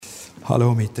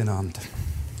Hallo miteinander.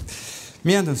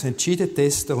 Wir haben uns entschieden,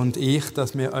 Esther und ich,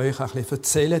 dass wir euch ein bisschen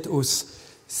erzählen aus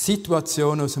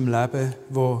Situationen aus dem Leben,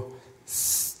 die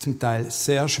zum Teil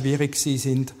sehr schwierig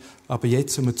sind. Aber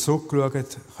jetzt, wenn wir zurückschauen,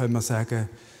 können wir sagen,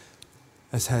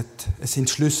 es sind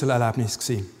Schlüsselerlebnisse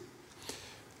gewesen.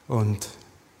 Und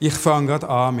ich fange gerade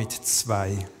an mit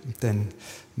 2. Und dann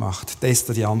macht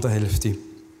Esther die andere Hälfte.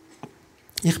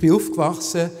 Ich bin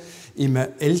aufgewachsen in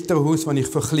einem Elternhaus, wo ich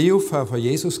von klein auf von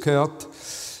Jesus gehört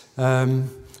habe.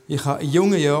 In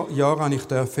jungen Jahren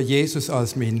durfte ich Jesus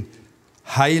als mein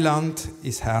Heiland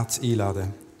ins Herz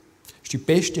einladen. Das war die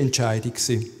beste Entscheidung.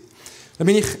 Dann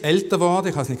bin ich älter geworden,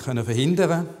 ich konnte es nicht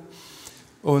verhindern.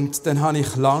 Und dann habe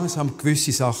ich langsam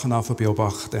gewisse Sachen angefangen zu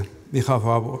beobachten. Ich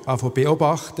habe angefangen zu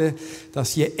beobachten,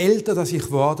 dass je älter ich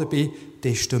geworden bin,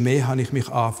 desto mehr habe ich mich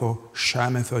angefangen zu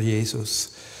schämen für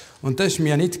Jesus. Und das war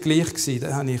mir nicht gleich. Das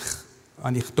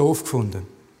habe ich doof gefunden.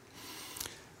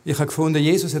 Ich habe gefunden,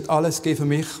 Jesus hat alles gegeben für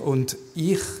mich und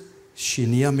ich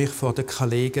geniere mich vor den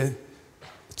Kollegen,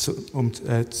 um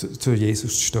zu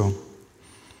Jesus zu stehen.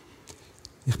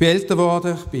 Ich bin älter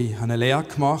geworden, habe eine Lehre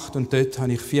gemacht und dort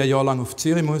habe ich 4 Jahre lang auf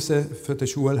Zürich müssen, für die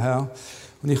Schule her.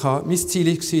 Und mein Ziel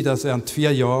war, dass während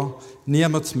 4 Jahren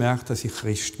niemand merkt, dass ich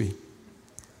Christ bin.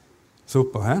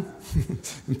 Super, hä?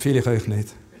 Empfehle ich euch nicht.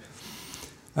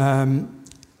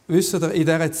 Wisst ihr, in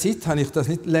dieser Zeit habe ich das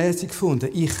nicht lässig gefunden.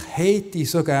 Ich hätte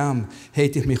so gern,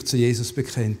 hätte ich mich zu Jesus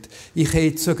bekennt. Ich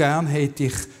hätte so gern,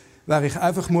 wäre ich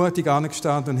einfach mutig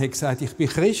angestanden und hätte gesagt, ich bin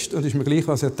Christ und ist mir gleich,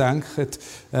 was ihr denkt,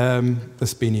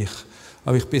 das bin ich.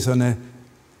 Aber ich bin so ein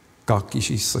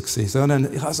Gackischisser gewesen.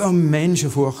 Ich hatte so eine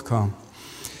Menschenfurcht gehabt.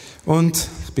 Und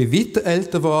ich bin weiter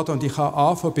älter geworden und ich habe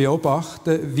angefangen zu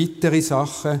beobachten, weitere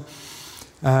Sachen,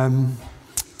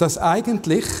 dass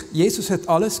eigentlich, Jesus hat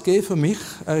alles gegeben für mich,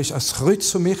 er ist als Kreuz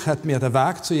für mich, hat mir den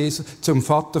Weg zu Jesus, zum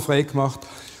Vater frei gemacht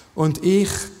und ich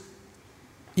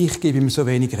gebe ihm so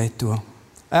wenig Retour.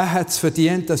 Er hat es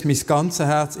verdient, dass mein ganzes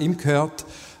Herz ihm gehört,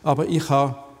 aber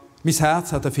mein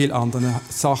Herz hat an viele andere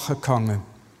Sachen gehangen.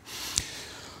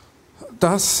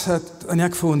 Das habe ich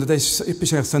gefunden, du bist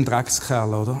eigentlich so ein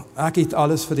Dreckskerl, oder? Er gibt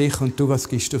alles für dich und du, was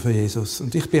gibst du für Jesus?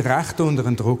 Und ich bin recht unter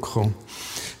den Druck gekommen.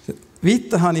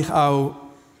 Weiter habe ich auch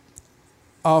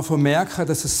merken,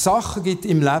 dass es Sachen gibt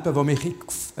im Leben, die mich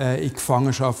in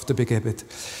Gefangenschaften begeben.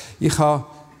 Ich habe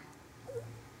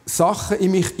Sachen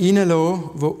in mich hineingelassen,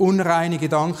 wo unreine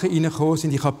Gedanken hineingekommen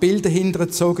sind. Ich habe Bilder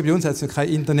hintergezogen. Bei uns hat es noch kein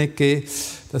Internet gegeben.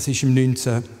 Das war im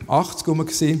 1980 herum.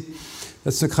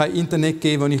 Es hat noch kein Internet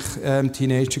gegeben, als ich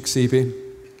Teenager war.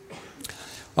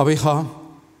 Aber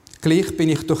gleich bin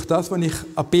ich durch das, was ich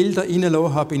an Bilder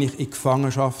hineingelassen habe, bin ich in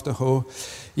Gefangenschaften gekommen.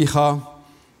 Ich habe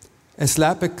ein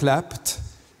Leben gelebt,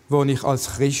 wo ich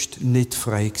als Christ nicht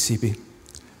frei war.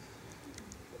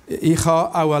 Ich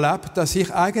habe auch erlebt, dass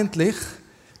ich eigentlich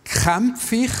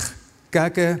kämpfe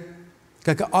gegen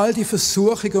all die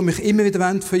Versuchungen, die mich immer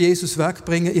wieder von Jesus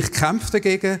wegbringen. Ich kämpfe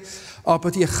dagegen, aber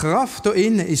die Kraft da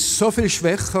innen ist so viel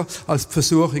schwächer als die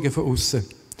Versuchungen von außen.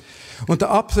 Und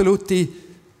einer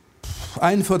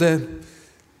der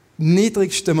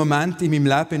niedrigsten Momente in meinem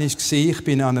Leben war, ich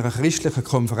war an einer christlichen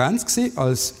Konferenz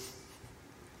als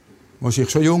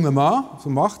wahrscheinlich schon junger Mann, so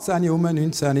 18,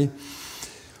 19.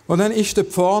 Und dann war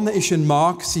dort vorne ein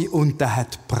Mann und der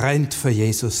hat brennt für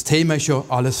Jesus. Das Thema ist ja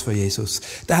alles für Jesus.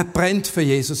 Der hat brennt für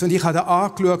Jesus. Und ich habe ihn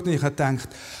angeschaut und ich habe gedacht,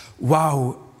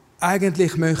 wow,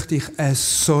 eigentlich möchte ich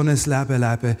so ein Leben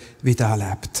leben, wie der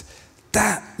lebt.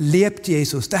 Der liebt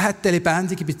Jesus, der hat eine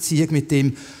lebendige Beziehung mit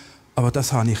ihm, aber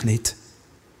das habe ich nicht.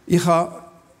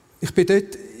 Ich bin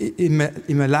dort in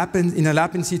einer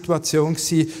Lebenssituation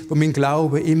gsi, wo mein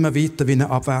Glaube immer weiter wie eine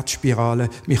Abwärtsspirale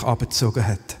mich abgezogen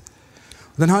hat.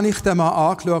 Und dann habe ich den Mann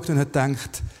angeschaut und habe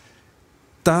gedacht,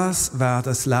 das wäre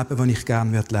das Leben, das ich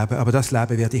gerne leben würde. Aber das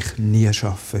Leben werde ich nie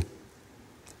schaffen.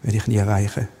 Werde ich nie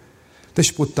erreichen. Das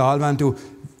ist brutal, wenn du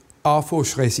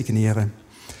anfängst zu resignieren.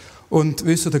 Und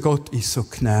wisst ihr, der Gott ist so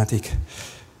gnädig.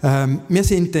 Wir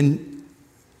sind dann,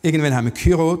 irgendwann haben wir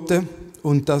geheiratet.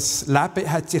 Und das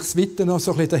Leben hat sich weiter noch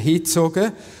so ein bisschen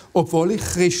dahingezogen, obwohl ich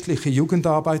christliche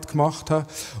Jugendarbeit gemacht habe,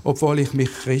 obwohl ich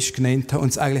mich Christ genannt habe und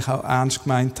es eigentlich auch ernst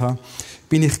gemeint habe,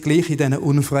 bin ich gleich in diesen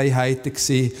Unfreiheiten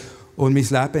gewesen. Und mein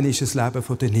Leben war ein Leben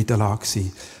von der Niederlage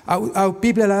gewesen. Auch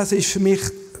Bibellesen ist für mich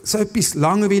so etwas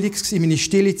Langweiliges gewesen. Meine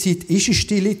stille Zeit war eine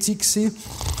stille Zeit gewesen.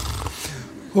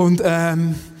 Und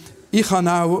ich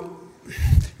habe auch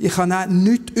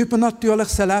nichts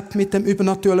Übernatürliches erlebt mit dem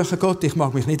übernatürlichen Gott. Ich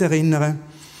mag mich nicht erinnern.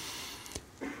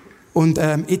 Und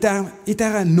in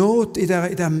dieser Not, in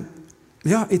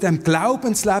dem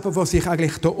Glaubensleben, das sich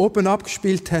eigentlich da oben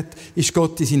abgespielt hat, ist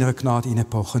Gott in seiner Gnade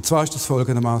hineingebrochen. Und zwar ist das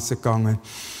folgendermaßen gegangen.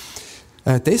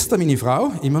 Esther, meine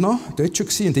Frau, immer noch, dort schon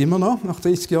gewesen und immer noch, nach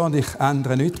 30 Jahren, und ich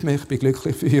ändere nichts mehr, ich bin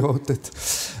glücklich verheiratet,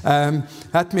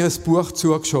 hat mir ein Buch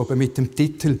zugeschoben mit dem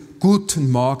Titel «Guten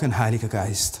Morgen, Heiliger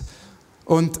Geist».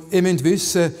 Und ihr müsst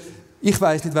wissen, ich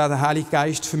weiss nicht, wer der Heilige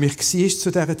Geist für mich war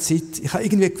zu dieser Zeit. Ich habe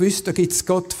irgendwie gewusst, da gibt es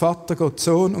Gott Vater, Gott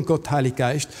Sohn und Gott Heiliger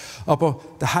Geist. Aber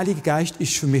der Heilige Geist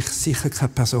ist für mich sicher keine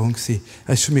Person gewesen.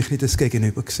 Er ist für mich nicht das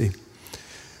Gegenüber gewesen.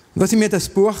 Und als ich mir das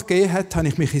Buch gegeben hat, habe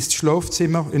ich mich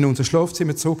in unser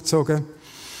Schlafzimmer zurückgezogen.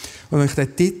 Und als ich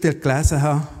den Titel gelesen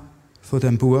habe von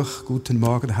dem Buch «Guten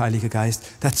Morgen, Heiliger Geist»,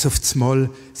 da hat es auf das Mal,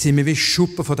 sind mir wie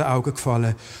Schuppen vor den Augen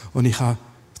gefallen. Und ich habe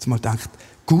auf das Mal gedacht,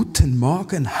 «Guten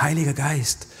Morgen, Heiliger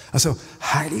Geist». Also,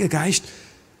 Heiliger Geist,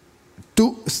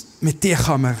 du, mit dir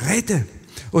kann man reden.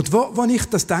 Und wo ich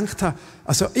das gedacht habe,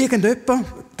 also irgendjemand,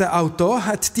 der Autor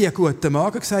hat dir «Guten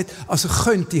Morgen» gesagt, also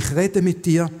könnte ich reden mit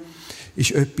dir,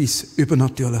 ist etwas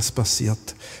Übernatürliches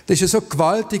passiert. Das ist ja so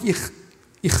gewaltig,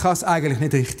 ich kann es eigentlich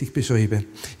nicht richtig beschreiben.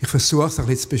 Ich versuche es ein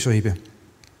bisschen zu beschreiben.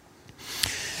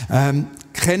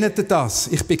 Kennt ihr das?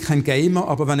 Ich bin kein Gamer,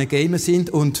 aber wenn ihr Gamer sind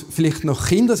und vielleicht noch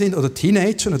Kinder sind oder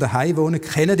Teenager oder daheim wohnen,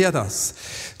 kennt ihr das?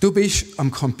 Du bist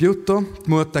am Computer, die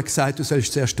Mutter hat gesagt, du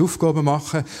sollst zuerst Aufgaben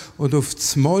machen und auf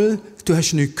das Mal, du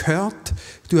hast nichts gehört,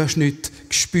 du hast nichts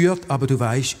gespürt, aber du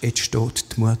weisst, jetzt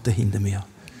steht die Mutter hinter mir.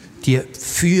 Die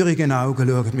feurigen Augen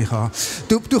schauen mich an.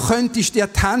 Du könntest dir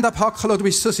die Hände abhacken lassen, du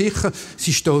bist so sicher,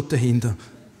 sie steht dahinter.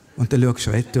 Und dann schaust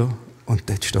du weiter und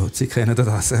dort steht sie. Kennen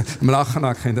das? Am Lachen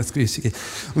an kennt das gewisse.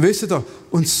 Und wisst ihr,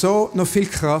 und so noch viel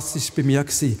krass war es bei mir.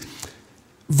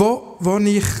 Wo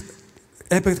ich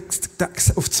eben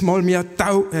auf das Mal mir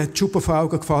die Schuppen vor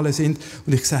Augen gefallen sind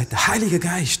und ich gesagt habe, Heiliger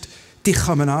Geist, dich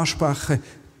kann man ansprechen,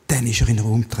 dann ist er in den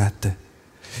Raum getreten.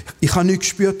 Ich habe nichts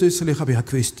gespürt äußerlich, aber ich habe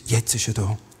gewusst, jetzt ist er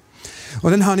da.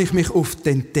 Und dann habe ich mich auf die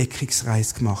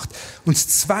Entdeckungsreise gemacht. Und das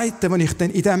Zweite, was ich dann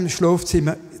in diesem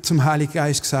Schlafzimmer zum Heiligen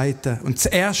Geist gesagt habe und das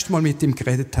erste Mal mit ihm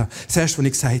geredet habe, das erste, was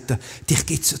ich gesagt habe, dich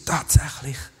gibt es ja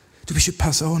tatsächlich. Du bist eine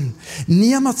Person.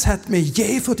 Niemand hat mir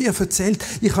je von dir erzählt.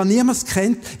 Ich habe niemanden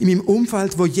kennt in meinem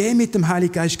Umfeld, der je mit dem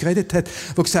Heiligen Geist geredet hat,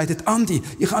 der gesagt hat, Andi,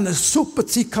 ich habe eine super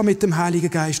Zeit mit dem Heiligen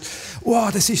Geist. Oh,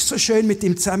 das ist so schön mit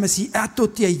ihm zusammen sein. Er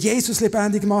tut dir Jesus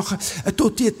lebendig machen. Er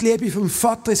tut dir die Liebe vom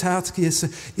Vater ins Herz gießen.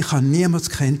 Ich habe niemanden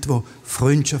kennt, der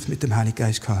Freundschaft mit dem Heiligen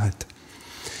Geist hatte.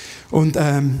 Und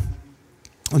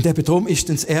eben darum ist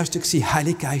dann das Erste gewesen,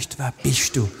 Heiliger Geist, wer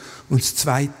bist du? Und das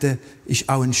Zweite ist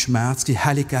auch ein Schmerz gewesen.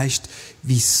 Heiliger Geist,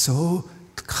 wieso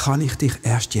kann ich dich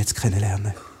erst jetzt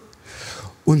kennenlernen?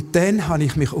 Und dann habe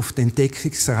ich mich auf die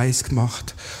Entdeckungsreise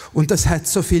gemacht. Und das hat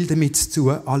so viel damit zu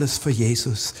tun, alles für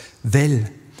Jesus.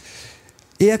 Weil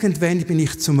irgendwann bin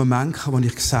ich zum Moment gekommen, wo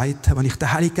ich gesagt habe, wenn ich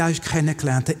den Heiligen Geist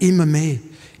kennengelernt habe, immer mehr,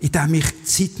 indem ich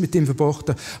Zeit mit ihm verbracht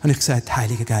habe, habe ich gesagt,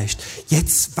 Heiliger Geist,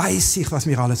 jetzt weiss ich, was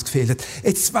mir alles gefehlt hat.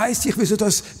 Jetzt weiss ich, wieso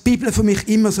das Bibel für mich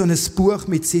immer so ein Buch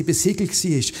mit 7 Siegeln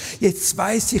war. Jetzt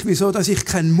weiss ich, wieso dass ich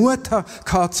keinen Mut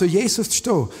hatte, zu Jesus zu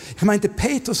stehen. Ich meine,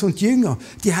 Petrus und die Jünger,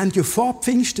 die haben ja vor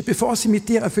Pfingsten, bevor sie mit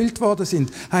dir erfüllt worden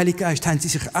sind, Heiliger Geist, haben sie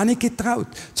sich auch nicht getraut,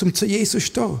 zum zu Jesus zu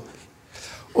stehen.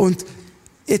 Und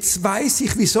jetzt weiss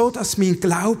ich, wieso dass mein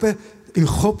Glaube im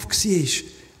Kopf war.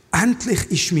 Endlich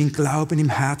ist mein Glauben im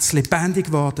Herz lebendig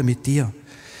geworden mit dir.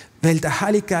 Weil der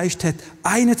Heilige Geist hat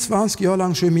 21 Jahre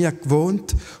lang schon in mir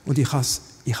gewohnt und ich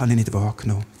habe ihn nicht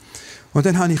wahrgenommen. Und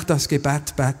dann habe ich das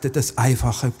Gebet gebetet, das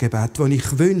einfache Gebet, das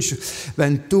ich wünsche,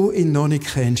 wenn du ihn noch nicht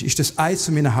kennst, ist das eines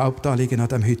meiner Hauptanliegen an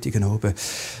dem heutigen Abend.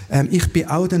 Ich bin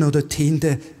auch da noch dort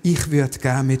hinten. Ich würde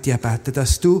gerne mit dir beten,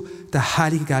 dass du den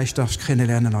Heiligen Geist darfst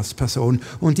kennenlernen als Person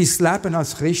und dein Leben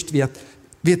als Christ wird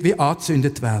wie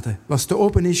angezündet werden. Was da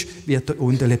oben ist, wird da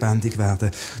unten lebendig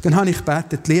werden. Dann habe ich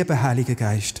gebetet, lieber Heiliger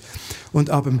Geist. Und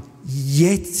ab dem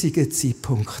jetzigen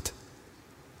Zeitpunkt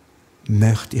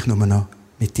möchte ich nur noch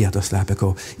mit dir durchs Leben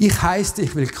gehen. Ich heisse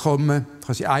dich willkommen, ich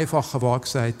habe es in einfachen Worten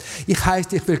gesagt, ich heisse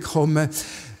dich willkommen,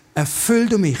 erfüll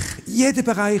du mich. Jeden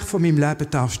Bereich von meinem Leben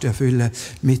darfst du erfüllen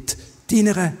mit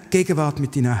deiner Gegenwart,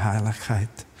 mit deiner Herrlichkeit.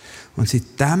 Und seit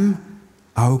diesem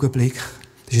Augenblick,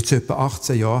 das ist jetzt etwa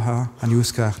 18 Jahre her, habe ich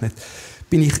ausgerechnet,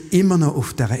 bin ich immer noch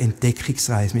auf dieser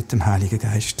Entdeckungsreise mit dem Heiligen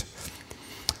Geist.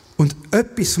 Und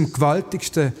etwas vom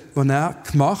Gewaltigsten, was er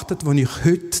gemacht hat, was ich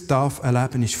heute erleben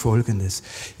darf, ist Folgendes.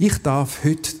 Ich darf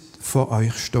heute vor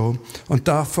euch stehen und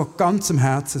darf von ganzem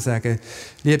Herzen sagen,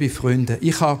 liebe Freunde,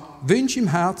 ich habe Wünsche im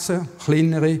Herzen,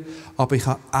 kleinere, aber ich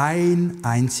habe einen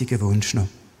einzigen Wunsch noch.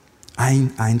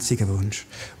 Einen einzigen Wunsch.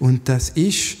 Und das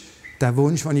ist der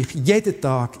Wunsch, den ich jeden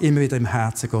Tag immer wieder im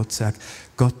Herzen Gott sage,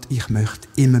 Gott, ich möchte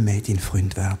immer mehr dein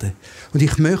Freund werden. Und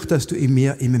ich möchte, dass du in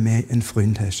mir immer mehr einen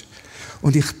Freund hast.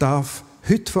 Und ich darf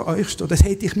heute vor euch stehen. Das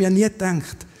hätte ich mir nie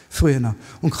gedacht, früher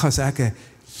und kann sagen,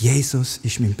 Jesus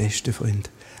ist mein bester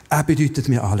Freund. Er bedeutet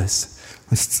mir alles.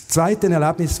 Und das zweite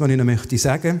Erlebnis, das ich noch möchte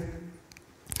sagen,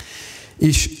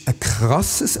 ist ein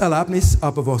krasses Erlebnis,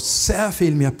 aber was sehr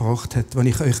viel mir gebracht hat,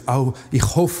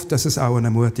 ich hoffe, dass es auch eine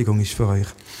Ermutigung ist für euch.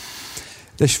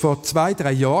 Das war vor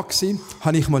 2-3 Jahren,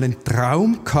 hatte ich mal einen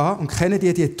Traum gehabt. Und kennt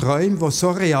ihr die Träume, die so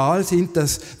real sind,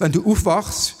 dass, wenn du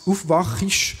aufwachst,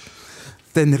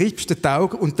 dann riebst du die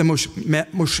Augen und dann musst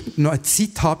du noch eine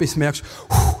Zeit haben, bis du merkst,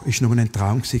 ist nur ein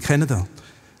Traum gewesen. Kennt ihr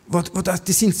das?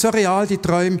 Die sind so real, die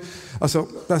Träume. Also,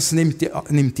 das nimmt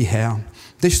die her.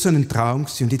 Das war so ein Traum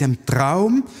gewesen. Und in diesem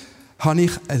Traum hatte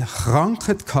ich eine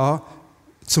Krankheit gehabt,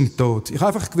 zum Tod. Ich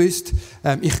habe einfach gewusst,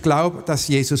 ich glaube, dass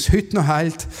Jesus heute noch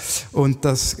heilt und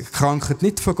dass Krankheit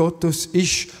nicht von Gott aus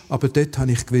ist, aber dort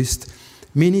habe ich gewusst,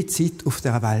 meine Zeit auf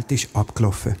dieser Welt ist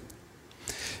abgelaufen.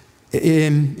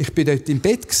 Ich bin dort im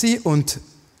Bett und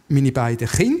meine beiden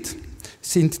Kinder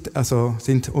sind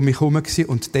um mich herum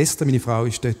und Esther, meine Frau,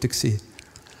 war dort.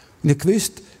 Und ich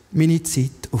wusste, meine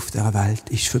Zeit auf dieser Welt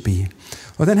ist vorbei.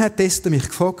 Und dann hat Esther mich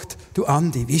gefragt, du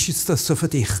Andi, wie ist jetzt das so für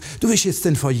dich? Du willst jetzt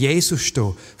denn vor Jesus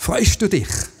stehen. Freust du dich?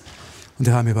 Und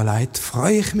ich habe mir überlegt,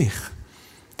 freue ich mich?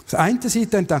 Auf der einen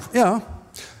Seite dachte ich, ja,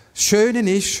 das Schöne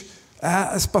ist,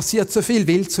 es passiert so viel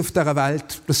Wildes auf dieser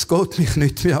Welt, das geht mich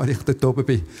nicht mehr, wenn ich dort oben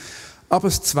bin. Aber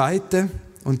das Zweite,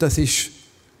 und das ist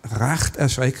recht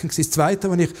erschreckend, das Zweite,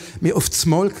 was mir auf das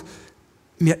Mal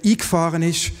eingefahren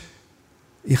ist,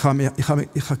 ich habe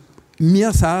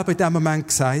mir selber in diesem Moment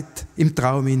gesagt, im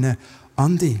Traum,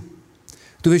 Andi,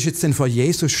 du willst jetzt dann vor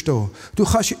Jesus stehen. Du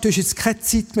hast jetzt keine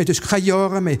Zeit mehr, du hast keine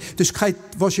Jahre mehr, du hast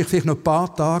wahrscheinlich vielleicht noch ein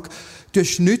paar Tage, du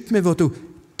hast nichts mehr, wo du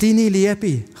deine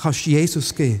Liebe kannst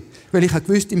Jesus geben. Weil ich habe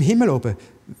gewusst, im Himmel oben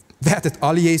werden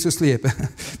alle Jesus lieben.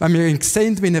 Wenn wir ihn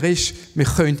sehen, wie er ist, wir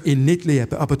können ihn nicht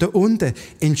lieben. Aber da unten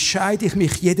entscheide ich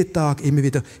mich jeden Tag immer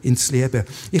wieder ins Lieben.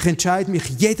 Ich entscheide mich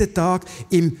jeden Tag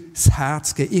ihm das Herz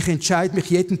zu geben. Ich entscheide mich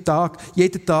jeden Tag,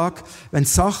 wenn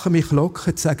Sachen mich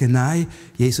locken, zu sagen, nein,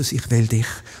 Jesus, ich will dich.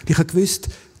 Und ich habe gewusst,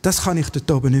 das kann ich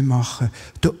dort oben nicht machen.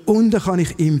 Da unten kann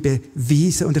ich ihm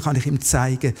beweisen und dann kann ich ihm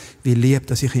zeigen, wie lieb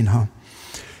dass ich ihn habe.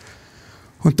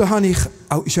 Und da ist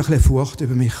ein bisschen Furcht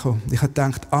über mich gekommen. Ich habe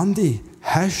gedacht, Andi,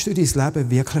 hast du dein Leben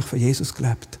wirklich für Jesus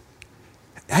gelebt?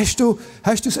 Hast du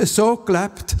es so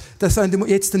gelebt, dass wenn du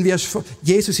jetzt dann wirst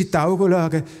Jesus in die Augen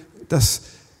schauen,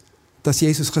 dass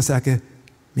Jesus kann sagen,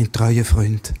 mein treuer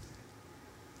Freund,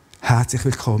 herzlich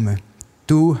willkommen.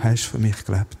 Du hast für mich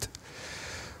gelebt.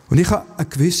 Und ich habe eine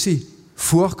gewisse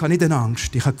Furcht, nicht eine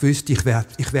Angst. Ich habe gewusst, ich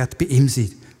werde bei ihm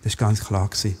sein. Das war ganz klar.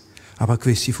 Aber eine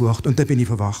gewisse Furcht. Und dann bin ich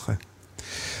verwachen.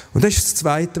 Und das ist das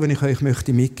Zweite, was ich euch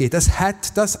mitgeben möchte.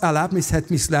 Das Erlebnis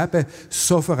hat mein Leben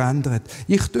so verändert.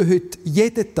 Ich tue heute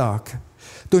jeden Tag,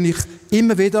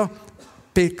 immer wieder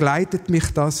begleitet mich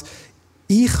das,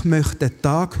 ich möchte den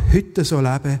Tag heute so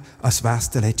leben, als wäre es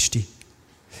der letzte.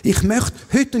 Ich möchte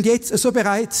heute und jetzt so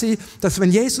bereit sein, dass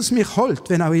wenn Jesus mich holt,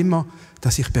 wenn auch immer,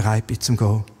 dass ich bereit bin zum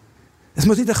Gehen. Es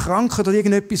muss nicht eine Krankheit oder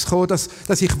irgendetwas kommen,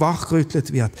 dass ich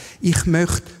wachgerüttelt werde. Ich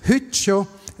möchte heute schon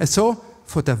so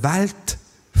von der Welt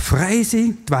frei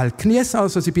sein, die Welt genießen,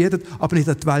 alles, was sie bietet, aber nicht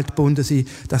an die Welt gebunden sein,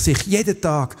 dass ich jeden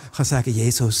Tag kann sagen,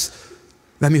 Jesus,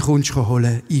 wenn mich kommst du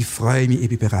holen, ich freue mich, ich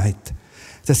bin bereit.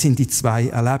 Das sind die 2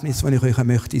 Erlebnisse, die ich euch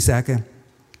möchte sagen.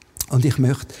 Und ich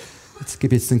möchte, jetzt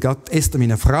gebe ich jetzt gerade Esther,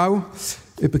 meiner Frau,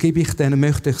 übergebe ich denen,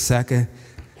 möchte ich sagen,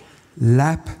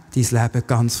 leb dein Leben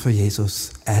ganz für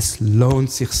Jesus. Es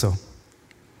lohnt sich so.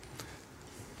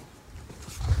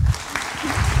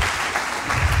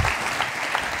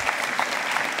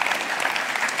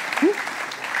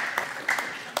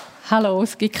 Hallo,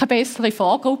 es gibt keine bessere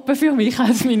Vorgruppe für mich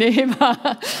als meine Ehemann.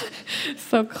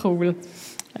 So cool.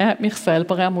 Er hat mich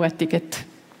selber ermutigt.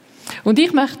 Und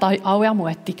ich möchte euch auch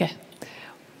ermutigen,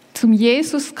 zum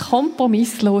Jesus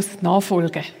kompromisslos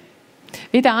nachfolgen.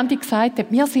 Wie der Andi gesagt hat,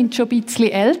 wir sind schon ein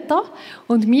bisschen älter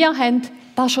und wir haben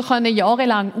das schon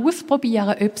jahrelang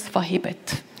ausprobieren, ob es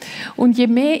verhebt. Und je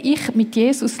mehr ich mit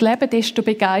Jesus lebe, desto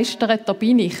begeisterter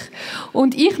bin ich.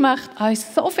 Und ich möchte euch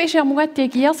so fest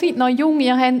ermutigen, ihr seid noch jung,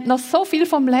 ihr habt noch so viel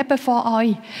vom Leben vor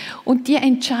euch. Und die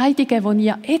Entscheidungen, die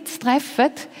ihr jetzt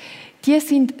trefft, die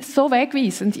sind so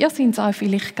wegweisend. Ihr seid es euch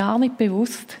vielleicht gar nicht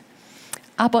bewusst.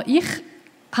 Aber ich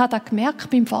habe das gemerkt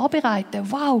beim Vorbereiten.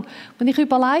 Wow, wenn ich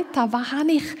überlegt habe, was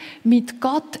habe ich mit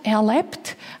Gott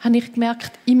erlebt, habe ich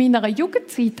gemerkt, in meiner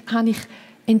Jugendzeit habe ich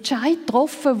Entscheidungen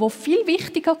getroffen, die viel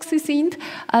wichtiger waren,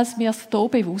 als mir es hier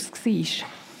bewusst war.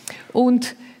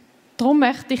 Und darum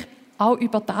möchte ich auch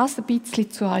über das ein bisschen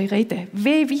zu euch reden.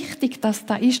 Wie wichtig das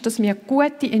da ist, dass wir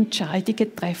gute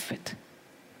Entscheidungen treffen.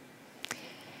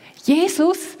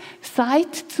 Jesus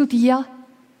sagt zu dir,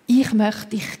 ich möchte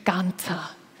dich ganz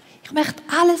haben. Ich möchte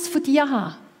alles von dir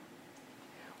haben.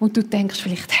 Und du denkst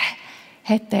vielleicht,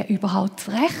 hat er überhaupt das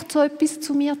Recht, so etwas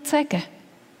zu mir zu sagen?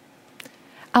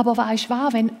 Aber weisst du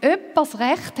was, wenn jemand das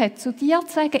Recht hat, zu dir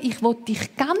zu sagen, ich will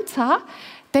dich ganz haben,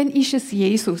 dann ist es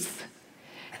Jesus.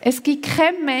 Es gibt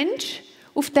keinen Mensch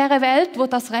auf dieser Welt, der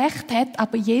das Recht hat,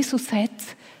 aber Jesus hat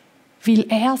es, weil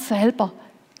er selber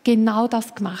genau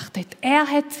das gemacht hat. Er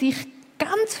hat sich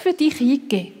ganz für dich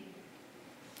hingegeben.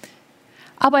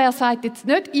 Aber er sagt jetzt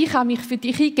nicht, ich habe mich für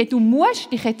dich hingegeben, du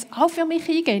musst dich jetzt auch für mich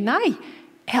hingeben. Nein,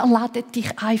 er lädt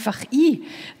dich einfach ein,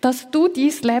 dass du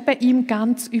dein Leben ihm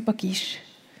ganz übergibst.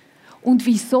 Und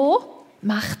wieso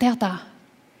macht er das?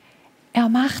 Er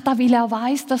macht das, weil er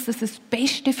weiß, dass es das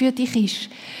Beste für dich ist.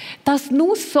 Dass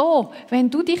nur so, wenn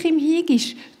du dich ihm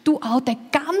hingibst, du auch den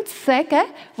ganzen Segen,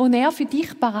 den er für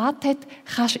dich parat hat,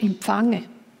 kannst empfangen.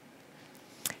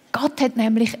 Gott hat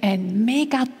nämlich einen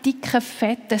mega dicken,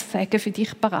 fetten Segen für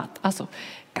dich parat. Also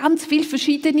ganz viele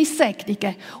verschiedene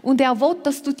Segnungen. Und er will,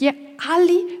 dass du die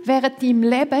alle während deinem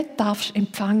Leben darfst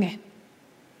empfangen.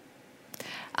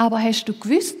 Aber hast du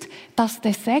gewusst, dass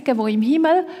der Segen, der im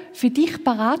Himmel für dich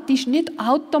parat ist, nicht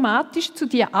automatisch zu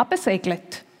dir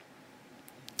absegelt?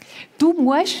 Du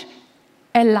musst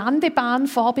eine Landebahn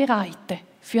vorbereiten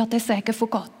für den Segen von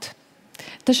Gott.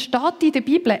 Das steht in der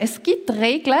Bibel. Es gibt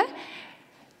Regeln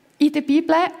in der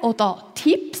Bibel oder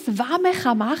Tipps, was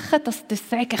man machen kann, dass der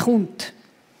Segen kommt.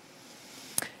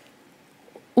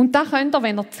 Und da könnt ihr,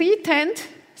 wenn ihr Zeit habt,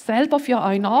 selber für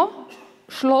euch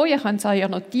nachschlagen. Ihr könnt es euch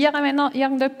notieren, wenn ihr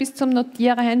irgendetwas zum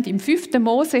Notieren habt. Im 5.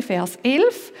 Mose, Vers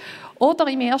 11 oder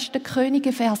im 1.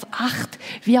 Könige, Vers 8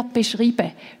 wird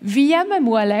beschrieben, wie man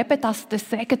muss leben, dass der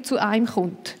Segen zu einem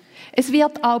kommt. Es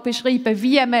wird auch beschrieben,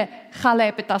 wie man kann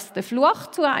leben, dass der Fluch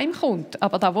zu einem kommt.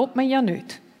 Aber das will man ja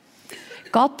nicht.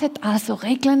 Gott hat also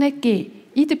Regeln gegeben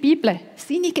in der Bibel,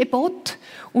 seine Gebote.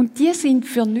 Und die sind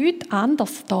für nichts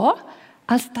anderes da,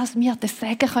 als dass wir den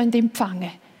Segen empfangen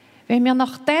können. Wenn wir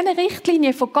nach diesen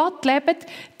Richtlinien von Gott leben,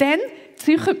 dann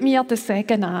ziehen wir den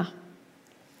Segen an.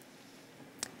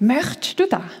 Möchtest du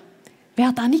das?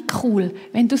 Wäre das nicht cool,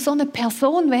 wenn du so eine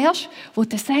Person wärst, die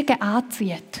den Segen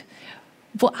anzieht?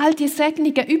 Wo all die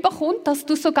Segnungen überkommt, dass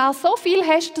du sogar so viel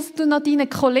hast, dass du noch deinen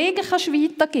Kollegen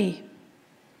weitergeben kannst.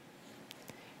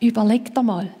 Überleg dir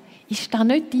mal, ist das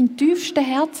nicht dein tiefster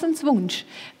Herzenswunsch,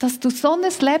 dass du so ein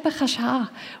Leben haben kannst,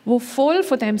 das voll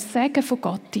von dem Segen von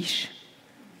Gott ist?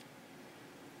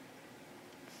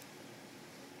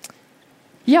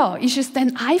 Ja, ist es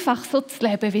denn einfach so zu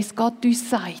leben, wie es Gott uns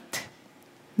sagt?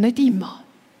 Nicht immer.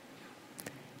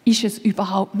 Ist es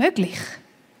überhaupt möglich?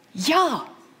 Ja.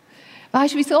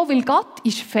 Weißt du wieso? Weil Gott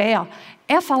ist fair.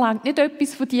 Er verlangt nicht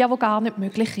etwas von dir, was gar nicht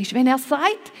möglich ist. Wenn er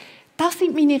sagt, das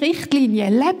sind meine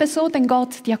Richtlinien, lebe so, dann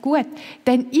geht es dir gut,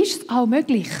 dann ist es auch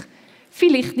möglich.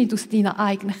 Vielleicht nicht aus deiner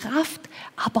eigenen Kraft,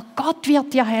 aber Gott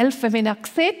wird dir helfen, wenn er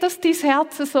sieht, dass dein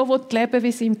Herz so leben will, wie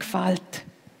es ihm gefällt.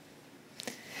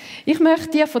 Ich möchte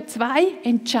dir von 2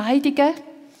 Entscheidungen,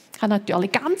 ich habe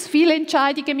natürlich ganz viele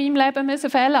Entscheidungen in meinem Leben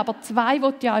fällen, aber 2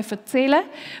 möchte ich euch erzählen,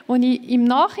 wo ich im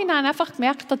Nachhinein einfach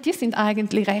gemerkt habe, die sind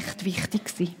eigentlich recht wichtig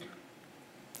gewesen.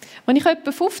 Als ich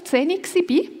etwa 15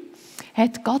 war,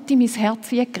 hat Gott in mein Herz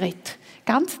geredet.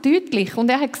 Ganz deutlich. Und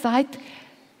er hat gesagt,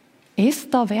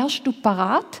 Esther, wärst du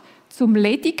parat, zum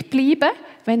ledig bleiben,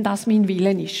 wenn das mein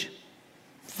Wille ist?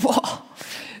 Wow,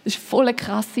 das war voll eine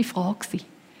krasse Frage.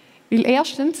 Weil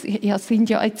erstens, ihr seid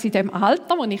ja jetzt in dem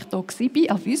Alter, wo ich hier war,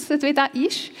 ihr wisst, wie das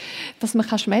ist, dass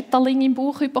man Schmetterlinge im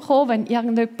Bauch bekommen kann, wenn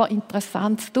irgendjemand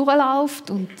Interessantes durchläuft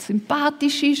und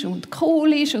sympathisch ist und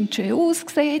cool ist und schön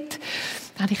aussieht.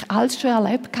 Das habe ich alles schon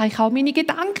erlebt. Ich habe auch meine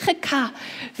Gedanken gehabt,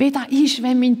 wie das ist,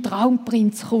 wenn mein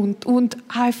Traumprinz kommt und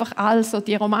einfach also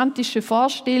die romantischen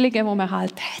Vorstellungen, die man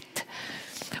halt hat.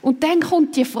 Und dann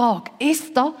kommt die Frage,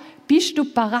 Esther, bist du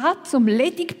bereit, zum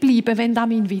ledig bleiben, wenn das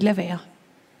mein Wille wäre?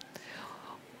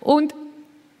 Und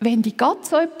wenn dich Gott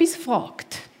so etwas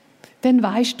fragt, dann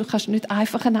weisst du, kannst nicht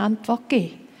einfach eine Antwort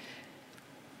geben.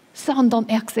 Sondern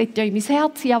er sieht ja in mein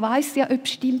Herz, er weiss ja, ob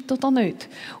es stimmt oder nicht.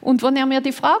 Und als er mir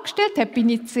die Frage gestellt hat, bin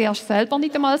ich zuerst selber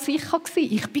nicht einmal sicher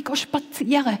gewesen. Ich bin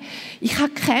spazieren. Ich habe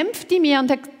gekämpft in mir und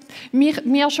habe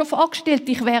mir schon vorgestellt,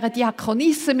 ich wäre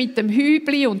Diakonisse mit dem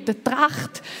Hübli und der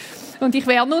Tracht. Und ich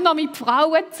wäre nur noch mit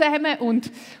Frauen zusammen.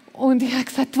 Und ich habe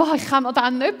gesagt, wow, ich kann mir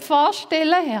das nicht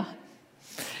vorstellen, Herr.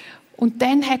 Und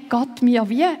dann hat Gott mir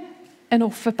wie eine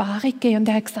Offenbarung gegeben und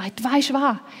er hat gesagt, weisst du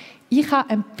was? Ich habe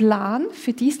einen Plan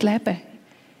für dein Leben.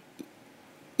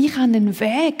 Ich habe einen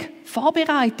Weg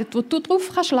vorbereitet, wo du drauf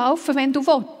laufen kannst, wenn du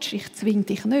willst. Ich zwinge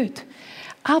dich nicht.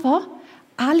 Aber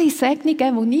alle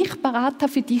Segnungen, die ich parat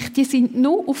habe für dich, die sind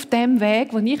nur auf dem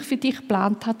Weg, den ich für dich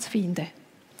geplant habe, zu finden.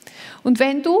 Und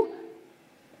wenn du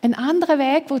einen anderen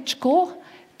Weg gehen willst,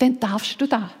 dann darfst du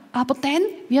das. Aber dann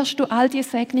wirst du all die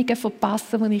Segnungen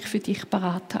verpassen, die ich für dich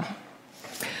parat habe.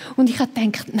 Und ich habe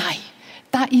gedacht, nein,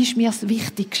 das ist mir das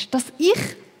Wichtigste, dass ich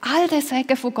all den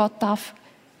Segen von Gott darf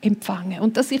empfangen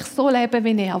und dass ich so lebe,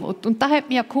 wie er will. Und das hat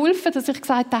mir geholfen, dass ich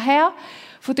gesagt habe, Herr,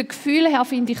 von den Gefühlen her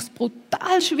finde ich es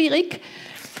brutal schwierig,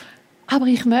 aber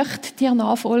ich möchte dir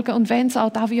nachfolgen und wenn es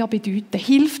auch das bedeuten,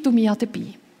 hilf du mir dabei.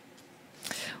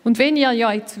 Und wenn ihr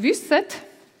ja jetzt wisst,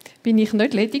 bin ich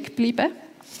nicht ledig geblieben.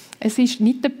 Es war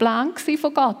nicht der Plan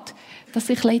von Gott, dass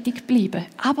ich ledig bleibe.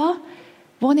 Aber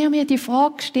als er mir die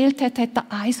Frage gestellt hat, hat er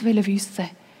eins wissen.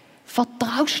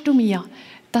 Vertraust du mir,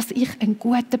 dass ich einen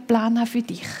guten Plan habe für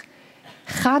dich?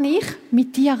 Kann ich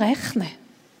mit dir rechnen?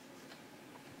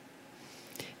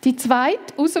 Die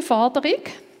zweite Herausforderung,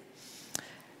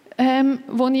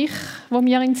 die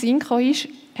mir in den Sinn kam, ist,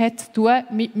 hat zu tun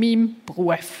mit meinem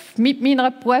Beruf, mit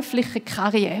meiner beruflichen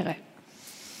Karriere.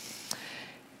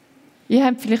 Ihr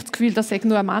habt vielleicht das Gefühl, das sei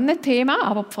nur ein Männerthema,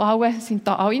 aber die Frauen sind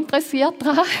da auch interessiert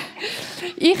daran.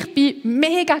 Ich bin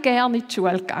mega gerne in die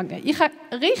Schule gegangen. Ich habe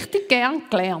richtig gerne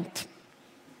gelernt.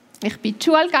 Ich bin in die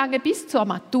Schule gegangen bis zur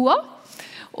Matur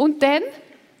und dann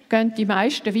gehen die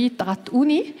meisten weiter an die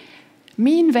Uni.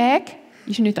 Mein Weg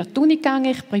ist nicht an die Uni gegangen,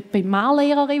 ich bin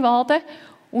Primarlehrerin geworden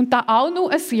und da auch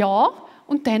nur ein Jahr.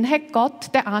 Und dann hat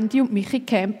Gott den Andi und mich in die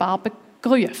Camparbeit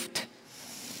gerufen.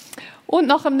 Und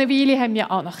nach einer Weile haben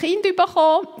wir auch noch Kinder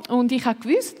bekommen und ich habe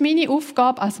gewusst, meine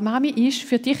Aufgabe als Mami ist,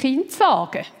 für die Kinder zu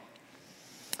sorgen.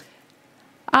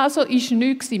 Also war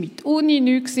nichts mit Uni,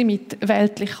 nichts mit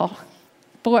weltlicher,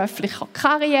 beruflicher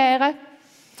Karriere.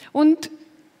 Und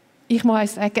ich muss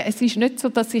euch sagen, es ist nicht so,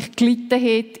 dass ich gelitten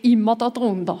hätte, immer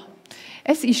darunter.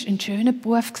 Es war ein schöner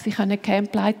Beruf, ich konnte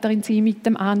Campleiterin sein mit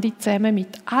dem Andi zusammen, mit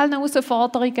allen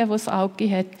Herausforderungen, die es auch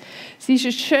gegeben hat. Es ist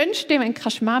das Schönste, wenn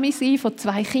du Mami sein von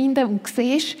 2 Kindern und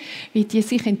siehst, wie die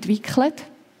sich entwickeln.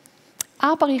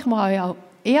 Aber ich muss euch auch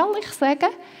ehrlich sagen,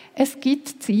 es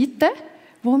gibt Zeiten,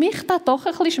 wo mich das doch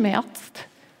ein bisschen schmerzt,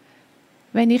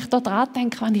 wenn ich daran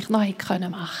denke, was ich noch hätte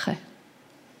machen können.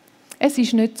 Es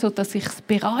ist nicht so, dass ich es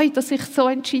bereue, dass ich so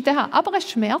entschieden habe. Aber es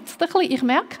schmerzt ein bisschen. Ich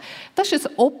merke, das war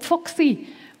ein Opfer,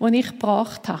 das ich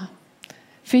gebracht habe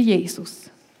für Jesus.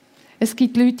 Es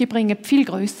gibt Leute, die bringen viel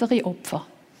grössere Opfer.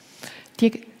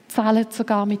 Die zahlen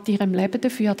sogar mit ihrem Leben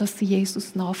dafür, dass sie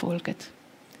Jesus nachfolgen.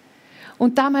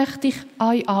 Und da möchte ich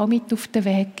euch auch mit auf den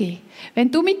Weg geben. Wenn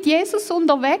du mit Jesus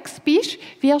unterwegs bist,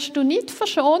 wirst du nicht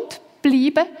verschont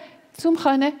bleiben, um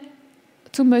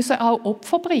auch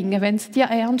Opfer bringen, wenn es dir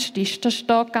ernst ist. Das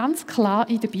steht ganz klar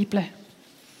in der Bibel.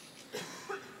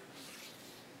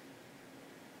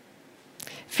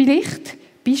 Vielleicht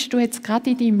bist du jetzt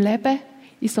gerade in deinem Leben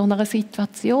in so einer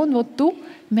Situation, wo du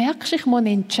merkst, ich muss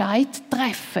einen Entscheid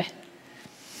treffen.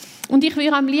 Und ich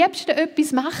würde am liebsten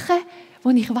etwas machen, wo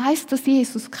ich weiss, dass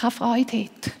Jesus keine Freude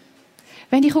hat.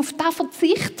 Wenn ich auf das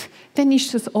verzichte, dann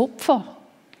ist es ein Opfer.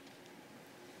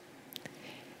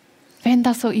 Wenn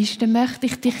das so ist, dann möchte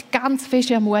ich dich ganz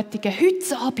fest ermutigen,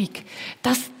 heute Abend,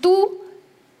 dass du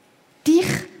dich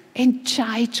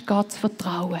entscheidest, Gott zu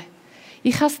vertrauen.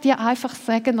 Ich kann es dir einfach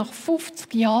sagen, nach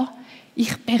 50 Jahren,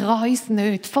 ich bereue es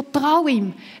nicht. Vertraue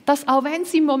ihm, dass auch wenn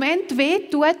es im Moment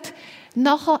wehtut,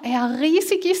 nachher er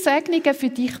riesige Segnungen für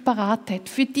dich parat hat.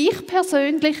 Für dich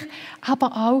persönlich,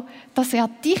 aber auch, dass er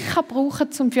dich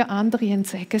brauchen kann, um für andere ein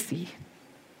Segen zu sein.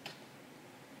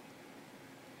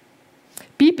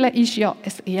 Die Bibel ist ja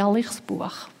ein ehrliches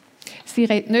Buch. Sie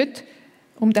redet nicht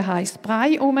um den heißen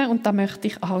Brei herum und das möchte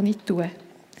ich auch nicht tun.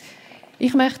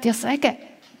 Ich möchte dir sagen,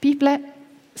 die Bibel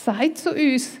sagt zu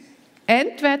uns,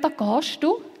 entweder gehst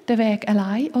du den Weg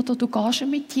allein oder du gehst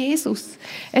mit Jesus.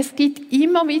 Es gibt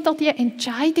immer wieder die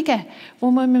Entscheidungen, wo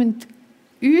wir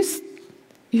uns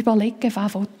überlegen,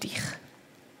 was will ich.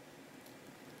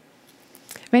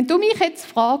 Wenn du mich jetzt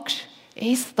fragst,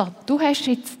 Esther, du hast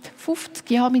jetzt 50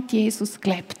 Jahre mit Jesus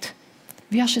gelebt.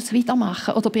 Wirst du es wieder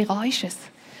machen oder bereust es?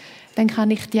 Dann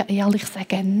kann ich dir ehrlich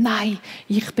sagen, nein,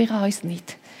 ich bereue es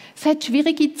nicht. Es hat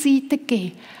schwierige Zeiten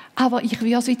gegeben, aber ich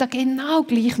würde es wieder genau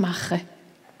gleich machen.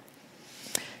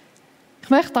 Ich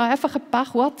möchte dir einfach ein paar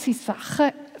kurze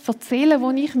Sachen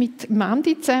erzählen, die ich mit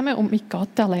Mandy zusammen und mit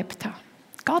Gott erlebt habe.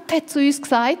 Gott hat zu uns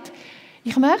gesagt,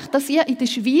 ich möchte, dass ihr in der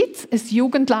Schweiz ein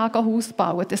Jugendlagerhaus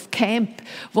baut, ein Camp,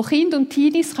 wo Kinder und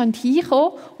Teenies hinkommen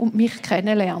können und mich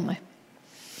kennenlernen.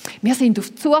 Wir sind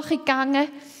auf die Suche gegangen,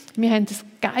 wir haben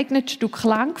ein geeignetes Stück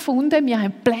Land gefunden, wir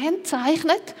haben Pläne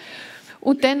gezeichnet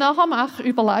und dann nachher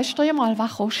überlegst du dir mal,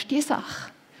 was kostet diese Sache?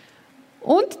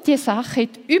 Und die Sache hat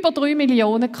über 3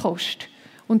 Millionen gekostet.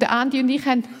 Und Andi und ich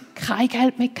hatten kein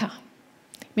Geld mehr gehabt.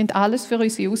 Wir haben alles für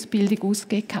unsere Ausbildung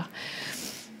ausgegeben.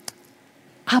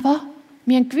 Aber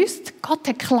wir haben gewusst, Gott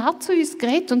hat klar zu uns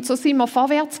geredet und so sind wir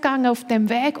vorwärts gegangen auf dem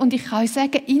Weg. Und ich kann euch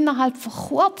sagen, innerhalb von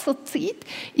kurzer Zeit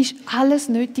ist alles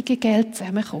nötige Geld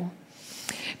zusammengekommen.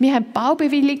 Wir haben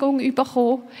Baubewilligung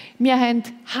bekommen, wir haben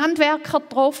Handwerker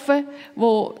getroffen,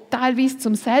 die teilweise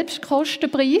zum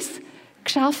Selbstkostenpreis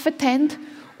gearbeitet haben.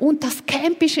 Und das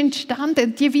Camp ist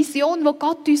entstanden. Die Vision, die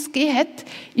Gott uns gegeben hat,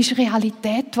 ist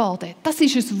Realität geworden. Das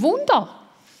ist ein Wunder.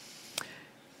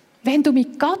 Wenn du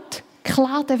mit Gott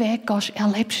klar den Weg gehst,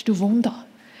 erlebst du Wunder.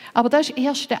 Aber das war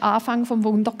erst der Anfang des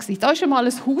Wunders. Da ist schon mal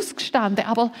ein Haus gestanden,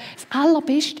 aber das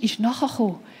Allerbeste ist nachher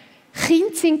gekommen.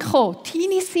 Kinder sind gekommen,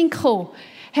 Teenies sind gekommen,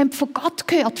 haben von Gott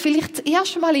gehört, vielleicht das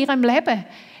erste Mal in ihrem Leben.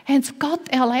 Haben sie Gott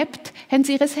erlebt, haben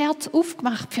sie ihr Herz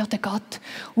aufgemacht für den Gott.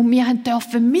 Und wir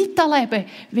dürfen miterleben,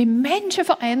 wie Menschen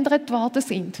verändert worden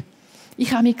sind.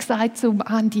 Ich habe mir gesagt zum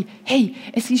Andi, hey,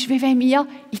 es ist wie wenn wir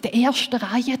in der ersten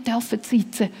Reihe dürfen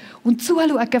sitzen und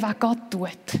zuschauen, was Gott tut.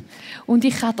 Und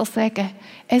ich kann dir sagen,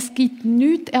 es gibt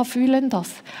nichts Erfüllendes,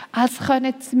 als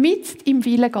können sie mit im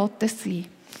Willen Gottes sein.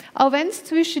 Auch wenn es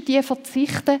zwischen dir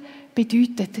verzichten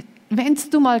bedeutet, wenn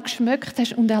du mal geschmeckt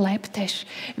hast und erlebt hast,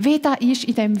 wie das ist,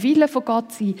 in dem Willen von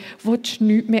Gott sein, willst du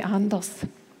nichts mehr anders.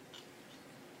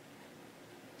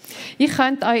 Ich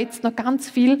könnte euch jetzt noch ganz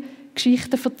viele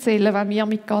Geschichten erzählen, die wir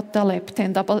mit Gott erlebt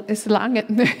haben, aber es langt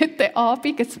nicht den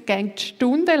Abend, es geht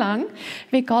stundenlang,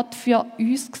 wie Gott für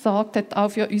uns gesorgt hat,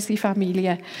 auch für unsere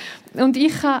Familie. Und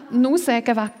ich kann nur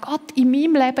sagen, was Gott in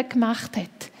meinem Leben gemacht hat.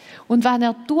 Und wenn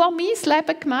er durch mein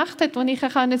Leben gemacht hat, wo ich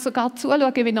sogar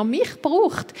zuschauen kann, wie er mich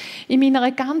braucht, in meiner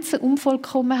ganzen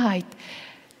Unvollkommenheit,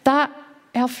 das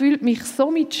erfüllt mich so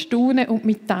mit Staunen und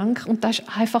mit Dank. Und das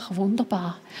ist einfach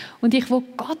wunderbar. Und ich will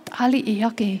Gott alle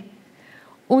Ehre geben.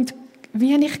 Und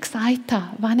wie ich gesagt habe,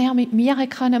 was er mit mir machen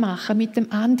konnte, mit dem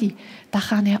Andi, das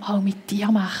kann er auch mit dir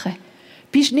machen.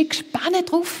 Bist du nicht gespannt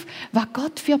darauf, was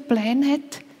Gott für Pläne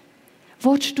hat?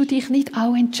 Willst du dich nicht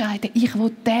auch entscheiden? Ich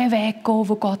will den Weg gehen,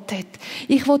 den Gott hat.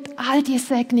 Ich will all die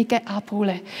Segnungen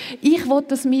abholen. Ich will,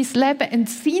 dass mein Leben einen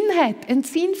Sinn hat, einen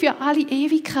Sinn für alle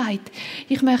Ewigkeit.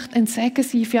 Ich möchte ein Segen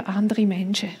sein für andere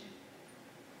Menschen.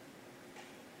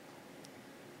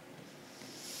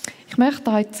 Ich möchte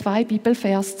euch 2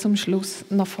 Bibelverse zum Schluss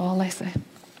noch vorlesen.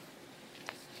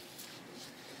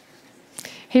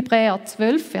 Hebräer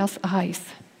 12, Vers 1.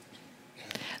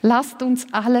 Lasst uns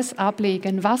alles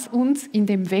ablegen, was uns in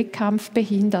dem Wettkampf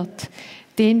behindert,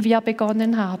 den wir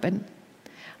begonnen haben.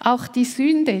 Auch die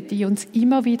Sünde, die uns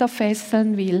immer wieder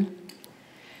fesseln will.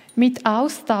 Mit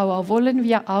Ausdauer wollen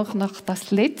wir auch noch das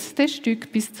letzte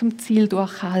Stück bis zum Ziel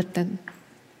durchhalten.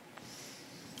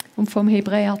 Und vom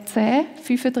Hebräer 10,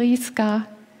 35 an.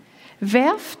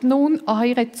 Werft nun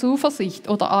eure Zuversicht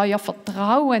oder euer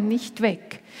Vertrauen nicht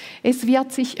weg. Es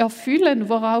wird sich erfüllen,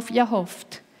 worauf ihr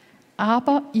hofft.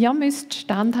 Aber ihr müsst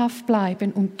standhaft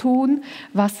bleiben und tun,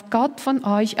 was Gott von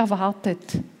euch erwartet.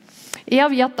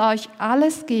 Er wird euch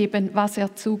alles geben, was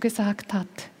er zugesagt hat.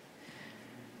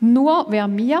 Nur wer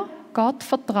mir, Gott,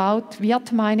 vertraut,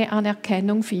 wird meine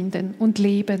Anerkennung finden und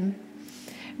leben.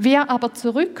 Wer aber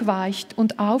zurückweicht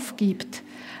und aufgibt,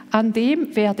 an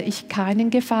dem werde ich keinen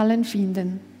Gefallen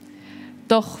finden.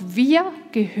 Doch wir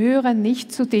gehören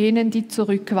nicht zu denen, die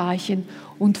zurückweichen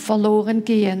und verloren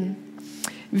gehen.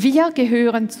 Wir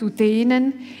gehören zu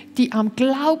denen, die am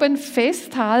Glauben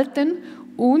festhalten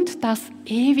und das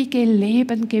ewige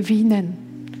Leben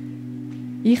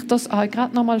gewinnen. Ich das euch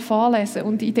gerade noch mal vorlesen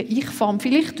und in der Ich-Form.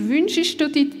 Vielleicht wünschst du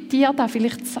dir das,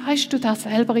 vielleicht sagst du das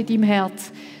selber in deinem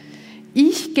Herz.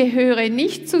 Ich gehöre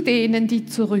nicht zu denen, die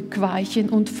zurückweichen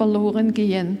und verloren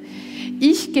gehen.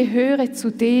 Ich gehöre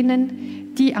zu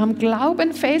denen, die am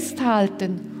Glauben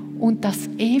festhalten und das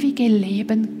ewige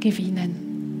Leben gewinnen.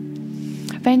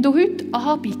 Wenn du heute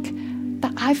Abend da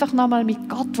einfach nochmal mit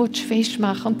Gott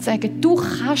festmachen und sagen, du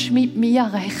kannst mit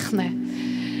mir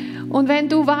rechnen. Und wenn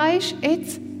du weißt,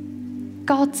 jetzt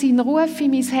geht sein Ruf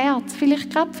in mein Herz,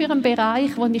 vielleicht gerade für einen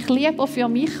Bereich, den ich lieber für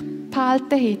mich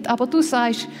behalten hätte, aber du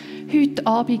sagst, heute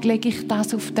Abend lege ich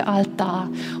das auf den Altar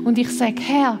und ich sage,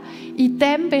 Herr, in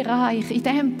diesem Bereich, in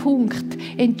diesem Punkt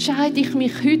entscheide ich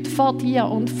mich heute vor dir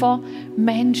und vor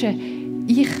Menschen.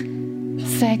 Ich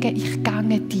sage, ich gehe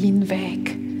deinen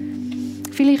Weg.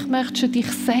 Vielleicht möchtest du dich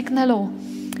segnen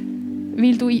lassen,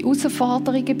 weil du in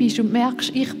Herausforderungen bist und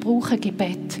merkst, ich brauche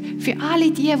Gebet. Für alle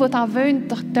die da wollen,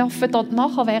 dürfen dort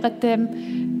nachher während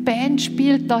dem Band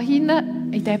spielt da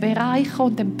hinten in diesen Bereich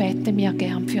kommen und dann beten wir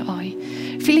gern für euch.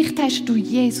 Vielleicht hast du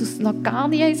Jesus noch gar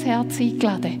nicht ins Herz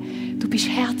eingeladen. Du bist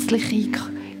herzlich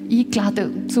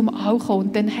eingeladen, zum auch kommen.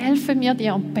 Und dann helfen wir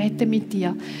dir und beten mit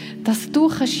dir, dass du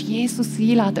Jesus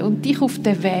einladen und dich auf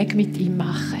den Weg mit ihm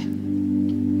machen.